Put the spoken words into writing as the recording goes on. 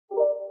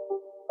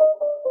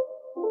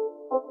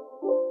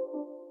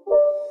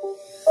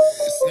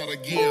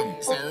again.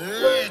 It's a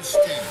rich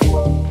thing.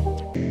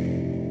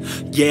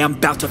 Yeah, I'm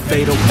about to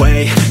fade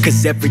away,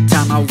 cause every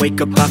time I wake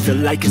up I feel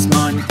like it's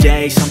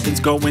Monday. Something's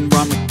going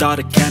wrong with all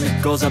the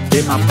chemicals up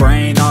in my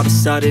brain. All of a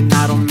sudden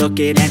I don't look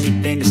at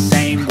anything the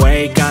same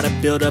way. Gotta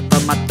build up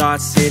of my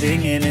thoughts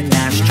sitting in an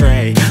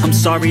ashtray. I'm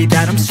sorry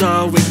that I'm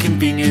so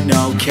inconvenient,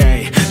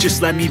 okay.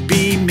 Just let me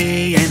be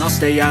me and I'll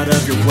stay out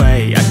of your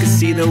way. I can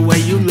see the way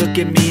you look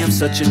at me, I'm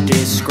such a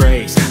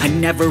disgrace. I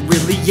never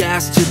really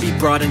asked to be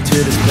brought into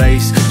this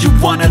place. You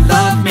wanna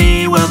love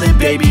me? Well then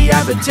baby I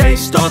have a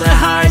taste. All the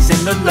highs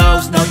and the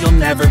lows, no you'll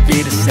never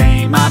be the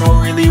same. I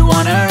don't really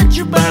wanna hurt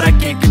you but I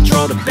can't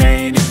control the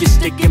pain. If you're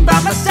sticking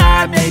by my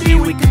side maybe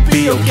we could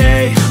be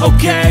okay.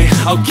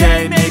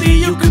 Okay, maybe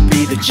you could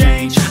be the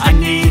change I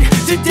need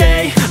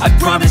today. I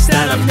promise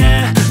that I've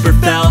never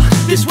felt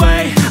this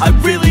way. I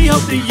really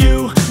hope that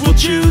you will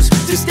choose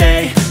to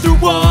stay through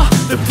all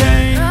the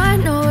pain. I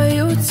know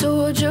you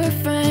told your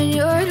friend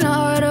you're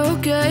not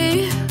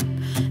okay,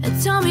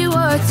 and tell me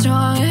what's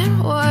wrong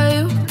and why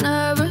you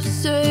never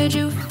said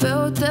you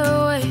felt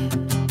that way.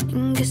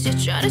 And guess you're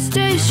trying to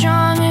stay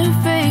strong and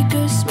fake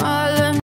a smile